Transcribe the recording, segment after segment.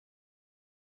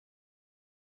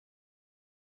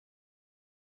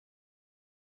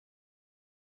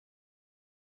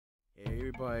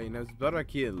Everybody knows Bardock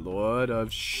here, Lord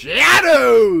of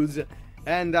Shadows!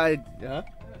 And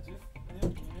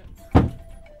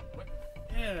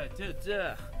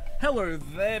Hello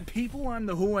there, people. I'm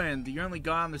the Huan, the only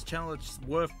guy on this channel that's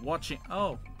worth watching.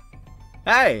 Oh.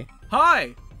 Hey!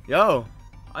 Hi! Yo!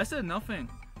 I said nothing.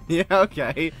 Yeah,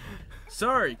 okay.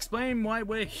 Sorry, explain why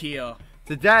we're here.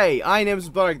 Today, I am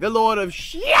Bardock, the Lord of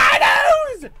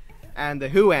Shadows! And the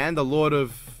Huan, the Lord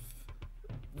of...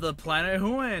 The planet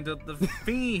Huan, the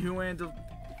thingy Huan,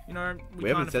 you know, we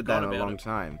haven't said that in a long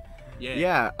time.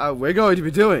 Yeah. We're going to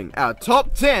be doing our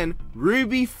top 10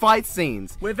 RWBY fight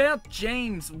scenes. Without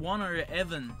James, one or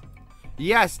Evan.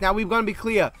 Yes, now we're going to be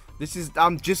clear. This is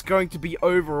just going to be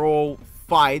overall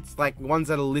fights, like ones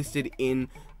that are listed in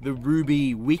the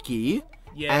RWBY wiki.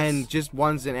 Yes. And just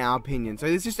ones in our opinion. So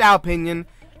it's just our opinion.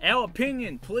 Our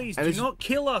opinion, please do not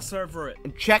kill us over it.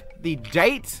 And check the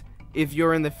date if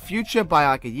you're in the future by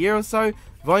like a year or so.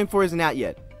 Volume 4 isn't out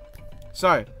yet.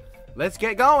 So, let's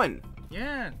get going.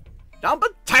 Yeah. Number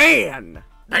 10!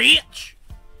 Bitch!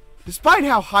 Despite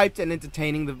how hyped and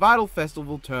entertaining the Vital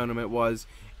Festival tournament was,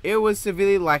 it was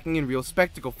severely lacking in real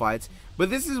spectacle fights, but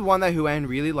this is one that Huan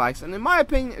really likes, and in my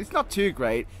opinion, it's not too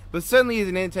great, but certainly is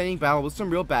an entertaining battle with some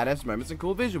real badass moments and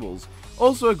cool visuals.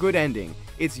 Also a good ending.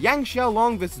 It's Yang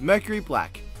Xiaolong vs Mercury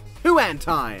Black. Huan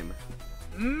time!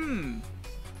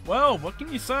 Well, what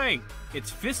can you say?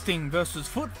 It's fisting versus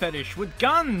foot fetish with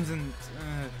guns and...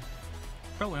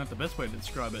 probably not the best way to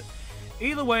describe it.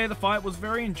 Either way, the fight was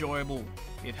very enjoyable.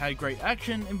 It had great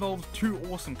action, involved two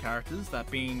awesome characters,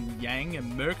 that being Yang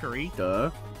and Mercury.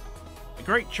 Duh. A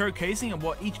great showcasing of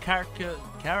what each character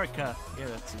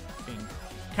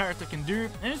can do,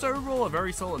 and it's overall a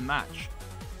very solid match.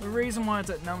 The reason why it's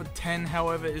at number 10,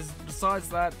 however, is besides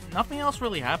that, nothing else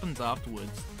really happens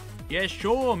afterwards. Yeah,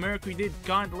 sure, Mercury did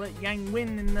kinda let Yang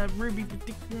win in the RWBY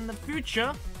prediction in the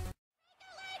future.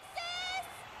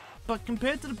 But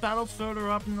compared to the battles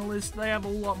further up in the list, they have a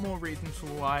lot more reasons for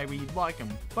why we like them.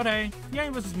 But hey,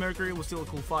 Yang vs Mercury was still a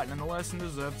cool fight nonetheless and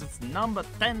deserves its number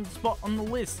 10 spot on the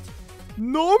list.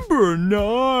 Number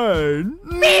 9!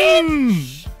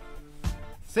 Bitch!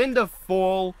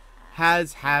 Cinderfall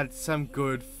has had some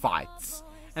good fights,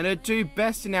 and her two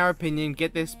best in our opinion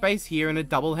get their space here in a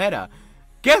double header.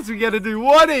 Guess we gotta do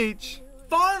one each!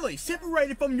 Finally,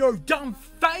 separated from your dumb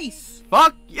face!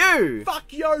 Fuck you!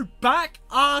 Fuck your back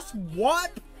ass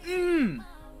what?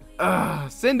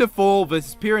 Cinderfall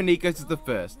vs Pyrrha Nikos is the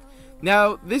first.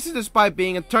 Now, this is despite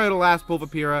being a total ass pull for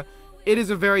Pyrrha, it is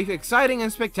a very exciting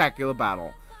and spectacular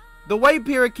battle. The way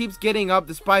Pyrrha keeps getting up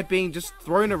despite being just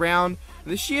thrown around,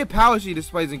 and the sheer power she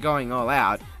displays in going all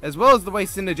out, as well as the way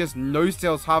Cinder just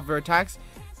no-sells half of her attacks,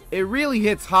 it really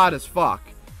hits hard as fuck.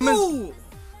 Ooh.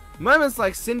 Moments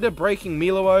like Cinder breaking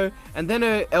Milo, and then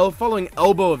her following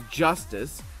elbow of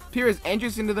justice, Pyrrha's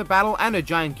entrance into the battle, and her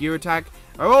giant gear attack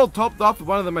are all topped off with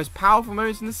one of the most powerful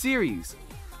moments in the series.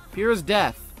 Pyrrha's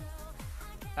death.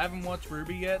 Haven't watched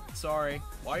RWBY yet? Sorry.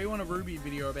 Why are you on a RWBY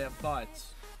video about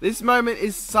fights? This moment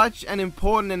is such an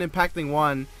important and impacting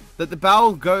one that the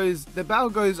battle goes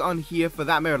on here for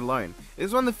that merit alone.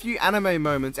 It's one of the few anime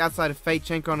moments outside of Fate,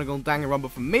 Chain Chronicle, and Danganronpa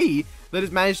for me that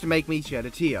has managed to make me shed a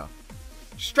tear.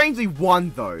 Strangely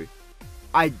won though.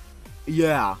 My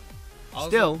reaction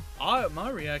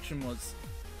was,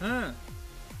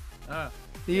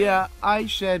 yeah, I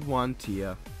shed one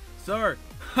tear. So,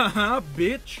 haha,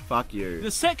 bitch. Fuck you. The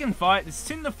second fight is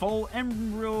Cinderfall,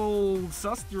 Emerald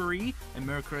Sustry, and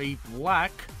Mercury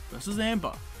Black versus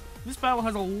Amber. This battle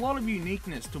has a lot of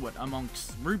uniqueness to it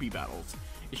amongst RWBY battles.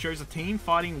 It shows a team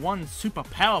fighting one super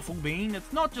powerful being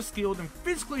that's not just skilled and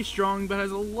physically strong, but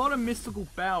has a lot of mystical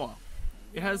power.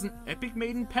 It has an epic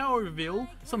maiden power reveal,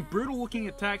 some brutal looking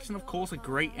attacks, and of course a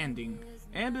great ending.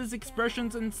 Amber's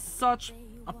expressions and such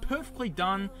are perfectly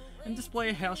done and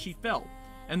display how she felt.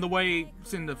 And the way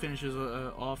Cinder finishes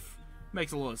off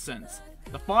makes a lot of sense.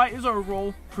 The fight is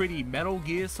overall pretty Metal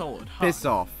Gear Solid. Piss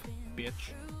off.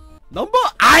 Bitch. Number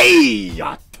 8!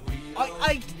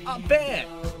 Bear!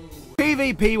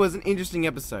 PvP was an interesting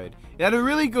episode. It had a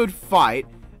really good fight,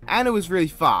 and it was really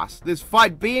fast. This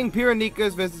fight being Pyrrha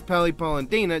Nikos vs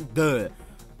Polypolandina, duh.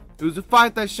 It was a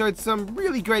fight that showed some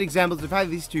really great examples of how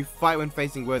these two fight when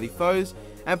facing worthy foes,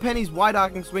 and Penny's wide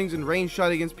arcing swings and range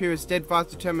shot against Pyrrha's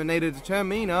steadfast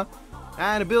determina,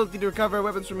 and ability to recover her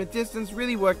weapons from a distance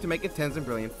really worked to make a tense and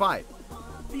brilliant fight.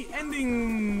 The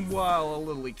ending, while a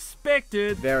little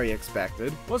expected, very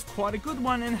expected, was quite a good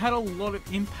one and had a lot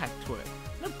of impact to it.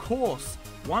 And of course,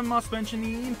 one must mention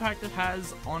the impact it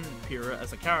has on Pyrrha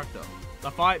as a character.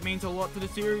 The fight means a lot to the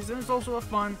series and it's also a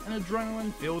fun and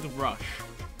adrenaline-filled rush.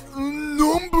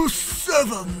 Number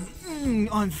 7.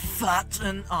 I'm fat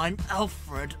and I'm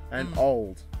Alfred. And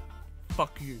old.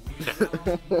 Fuck you.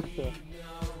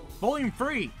 Volume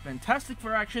 3, fantastic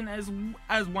for action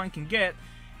as one can get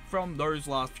from those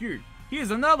last few.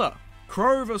 Here's another.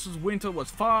 Crow vs. Winter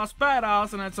was fast,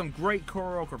 badass, and had some great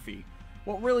choreography.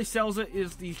 What really sells it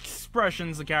is the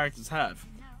expressions the characters have.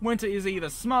 Winter is either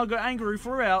smug or angry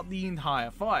throughout the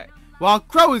entire fight, while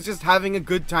Crow is just having a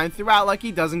good time throughout like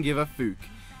he doesn't give a fook.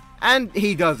 And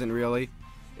he doesn't really.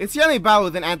 It's the only battle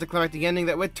with an anticlimactic ending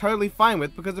that we're totally fine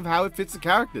with because of how it fits the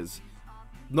characters.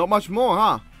 Not much more,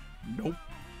 huh? Nope.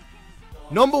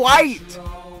 Number 8!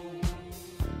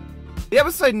 The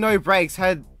episode No Breaks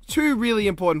had 2 really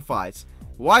important fights.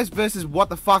 Wise vs. What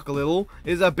the Fuck a Little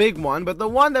is a big one, but the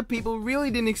one that people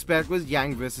really didn't expect was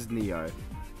Yang vs. Neo.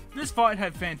 This fight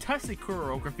had fantastic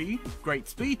choreography, great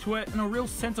speed to it, and a real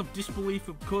sense of disbelief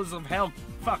because of how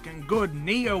fucking good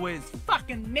Neo is.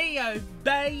 Fucking Neo,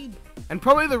 babe! And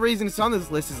probably the reason it's on this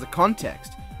list is the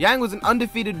context. Yang was an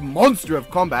undefeated monster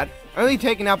of combat, only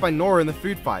taken out by Nora in the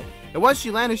food fight, and once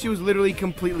she landed she was literally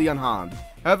completely unharmed.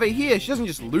 However, here she doesn't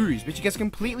just lose, but she gets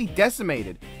completely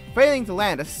decimated, failing to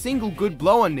land a single good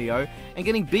blow on Neo, and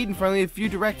getting beaten for only a few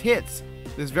direct hits.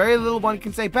 There's very little one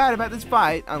can say bad about this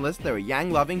fight, unless they're a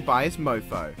Yang-loving biased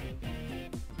mofo.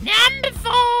 Number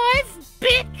 5,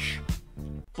 bitch!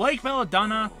 Blake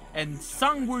Belladonna and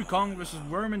Sung Wukong vs.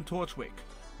 Roman Torchwick.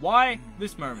 Why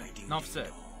this moment? Enough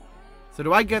said. So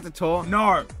do I get the tour?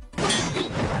 No!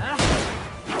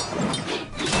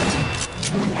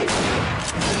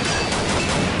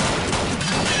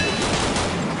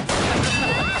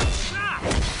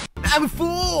 Number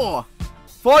 4!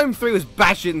 Volume 3 was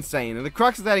batshit insane, and the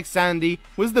crux of that insanity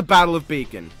was the Battle of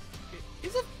Beacon.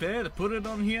 Is it fair to put it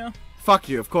on here? Fuck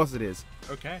you, of course it is.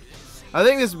 Okay. I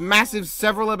think this massive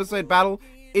several episode battle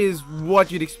is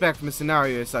what you'd expect from a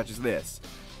scenario such as this.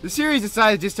 The series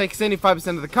decided to just take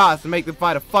 75% of the cast and make them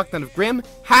fight a fuck ton of grim,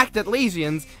 hacked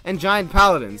Atlesians, and giant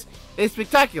paladins. It's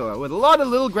spectacular, with a lot of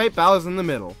little great battles in the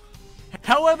middle.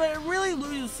 However, it really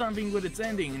loses something with its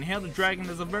ending, and how the dragon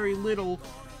has a very little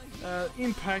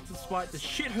impact despite the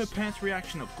shit-her-pants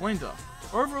reaction of Glinda.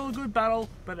 Overall a good battle,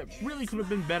 but it really could have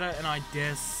been better, and I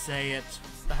dare say it,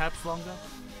 perhaps longer.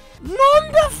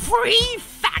 Number 3,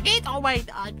 faggot! Oh wait,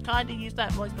 I kinda used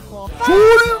that voice before.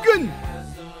 Shoryuken!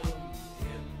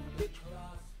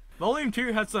 Volume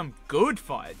 2 had some good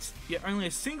fights, yet only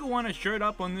a single one has showed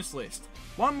up on this list.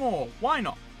 One more, why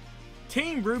not?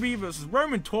 Team RWBY vs.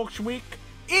 Roman Torchwick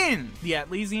in the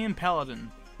Atlesian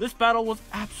Paladin. This battle was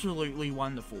absolutely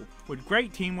wonderful, with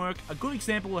great teamwork, a good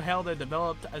example of how they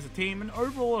developed as a team, and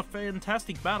overall a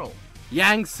fantastic battle.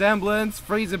 Yang's semblance,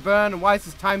 Freezer burn, and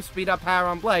Weiss's time speed up power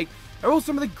on Blake are all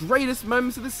some of the greatest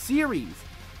moments of the series.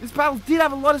 This battle did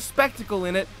have a lot of spectacle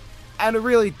in it, and it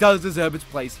really does deserve its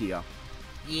place here.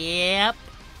 Yep.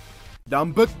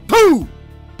 Number 2!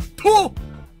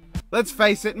 Let's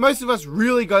face it, most of us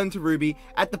really got into RWBY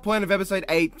at the point of episode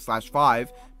 8/5,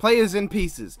 Players in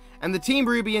Pieces, and the Team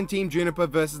RWBY and Team Juniper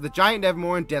versus the Giant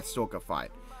Evermore and Deathstalker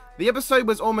fight. The episode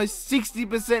was almost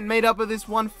 60% made up of this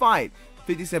one fight,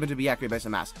 57 to be accurate based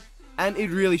on mass, and it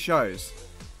really shows.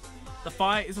 The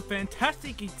fight is a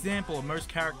fantastic example of most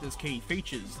characters' key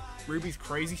features. RWBY's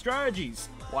crazy strategies,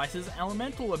 Weiss's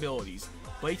elemental abilities,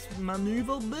 Blake's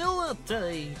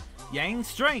maneuverability, Yang's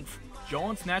strength,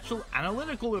 John's natural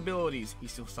analytical abilities, he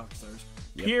still sucks those,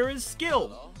 Kira's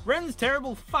skill, Ren's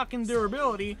terrible fucking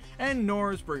durability, and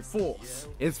Nora's brute force.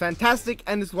 It's fantastic,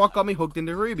 and it's what got me hooked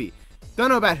into RWBY. Don't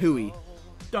know about Hui.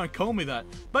 Don't call me that.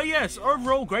 But yes,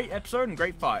 overall great episode and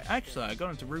great fight. Actually, I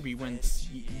got into RWBY when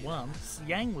once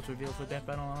Yang was revealed for Death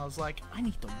Battle, and I was like, I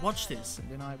need to watch this, and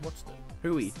then I watched it.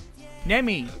 Hui.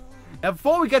 Nemi. Now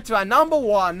before we get to our number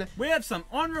 1, We have some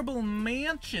honorable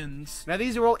mentions. now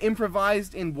these are all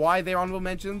improvised in why they're honorable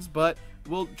mentions, but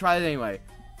we'll try it anyway.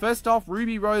 First off,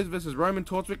 Ruby Rose versus Roman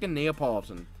Torchwick and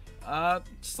Neapolitan.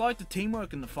 Just like the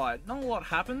teamwork in the fight. Not a lot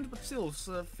happened, but still, it's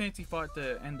a fancy fight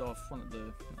to end off one of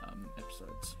the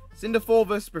episodes. Cinderfall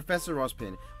versus Professor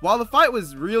Rospin. While the fight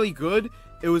was really good,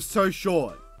 it was so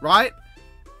short, right?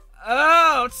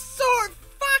 Oh, it's so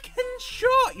fucking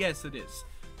short! Yes, it is.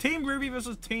 Team RWBY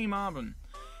versus Team Arvin.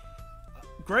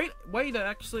 Great way to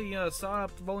actually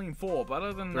start up Volume 4, but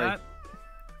other than that...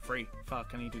 Free.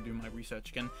 Fuck, I need to do my research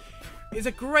again. It's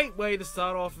a great way to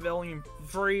start off Volume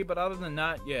 3, but other than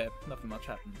that, yeah, nothing much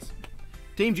happens.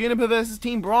 Team Juniper versus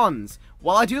Team Bronze.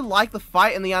 While I do like the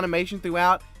fight and the animation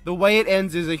throughout, the way it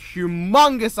ends is a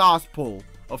humongous ass pull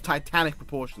of titanic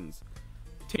proportions.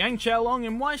 Yang Xiaolong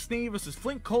and Weiss Knee versus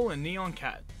Flint Cole and Neon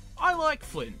Cat. I like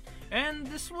Flint, and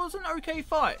this was an okay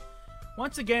fight.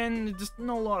 Once again, just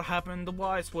not a lot happened. The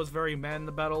Weiss was very mad in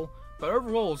the battle, but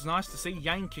overall it's nice to see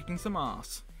Yang kicking some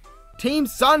ass. Team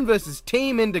Sun versus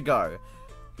Team Indigo.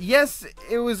 Yes,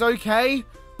 it was okay,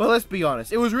 but let's be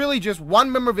honest. It was really just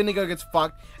one member of Indigo gets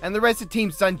fucked, and the rest of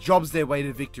Team Sun jobs their way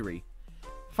to victory.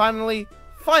 Finally,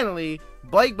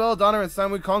 Blake, Belladonna, and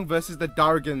Sun Wukong versus the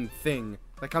Dargon thing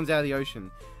that comes out of the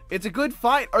ocean. It's a good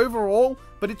fight overall,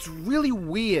 but it's really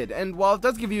weird, and while it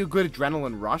does give you a good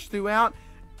adrenaline rush throughout,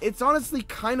 it's honestly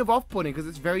kind of off-putting because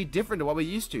it's very different to what we're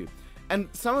used to. And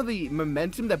some of the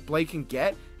momentum that Blake can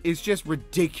get is just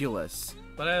ridiculous.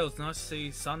 But it was nice to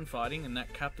see Sun fighting, and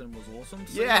that captain was awesome.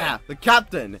 So Yeah, the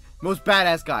captain. Most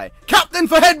badass guy. Captain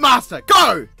for Headmaster,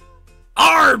 go!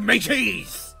 Arr,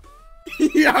 mateys!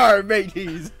 Yarr,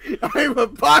 mateys! I'm a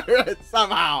pirate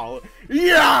somehow!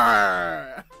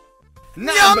 Yarr!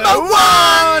 Number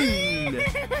one!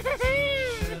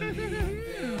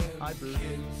 Hi, Boo.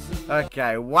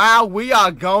 Okay, wow, we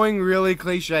are going really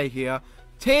cliche here.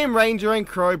 Team Ranger and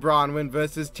Crow Bronwyn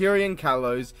versus Tyrion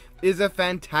Kalos is a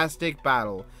fantastic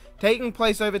battle. Taking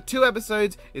place over 2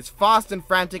 episodes, it's fast and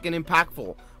frantic and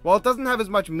impactful. While it doesn't have as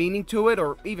much meaning to it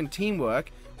or even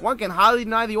teamwork, one can hardly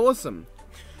deny the awesome.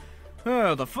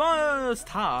 The first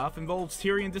half involves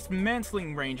Tyrion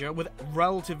dismantling Ranger with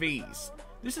relative ease.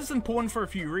 This is important for a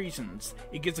few reasons.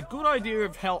 It gives a good idea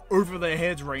of how over their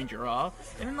heads Ranger are,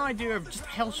 and an idea of just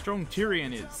how strong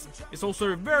Tyrion is. It's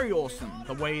also very awesome.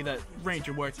 The way that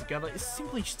Ranger work together is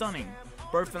simply stunning,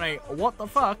 both in a what the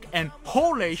fuck and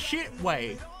holy shit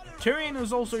way. Tyrion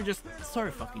is also just so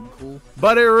fucking cool.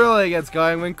 But it really gets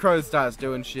going when Crow starts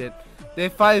doing shit. Their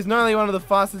fight is not only one of the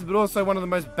fastest, but also one of the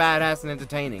most badass and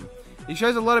entertaining. It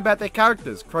shows a lot about their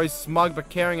characters, Crow's smug but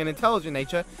caring and intelligent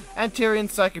nature, and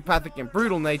Tyrion's psychopathic and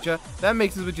brutal nature that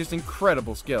mixes with just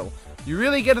incredible skill. You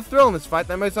really get a thrill in this fight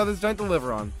that most others don't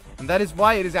deliver on, and that is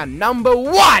why it is our number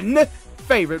 1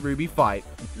 favorite RWBY fight.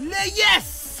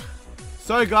 Yes!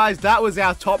 So guys, that was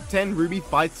our top 10 RWBY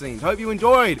fight scenes. Hope you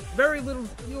enjoyed. Very little,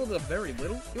 very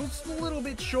little. It was a little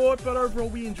bit short, but overall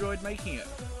we enjoyed making it.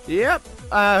 Yep,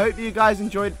 I hope you guys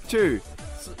enjoyed it too.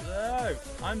 So,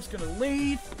 I'm just gonna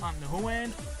leave. I'm the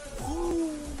Huan.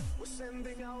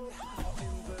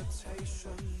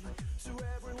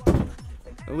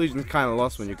 Illusion's kind of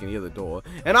lost when you can hear the door.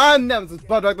 And I'm Nemesis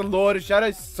Blood Dog, the Lord of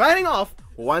Shadows, signing off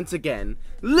once again.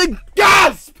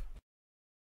 Gasp!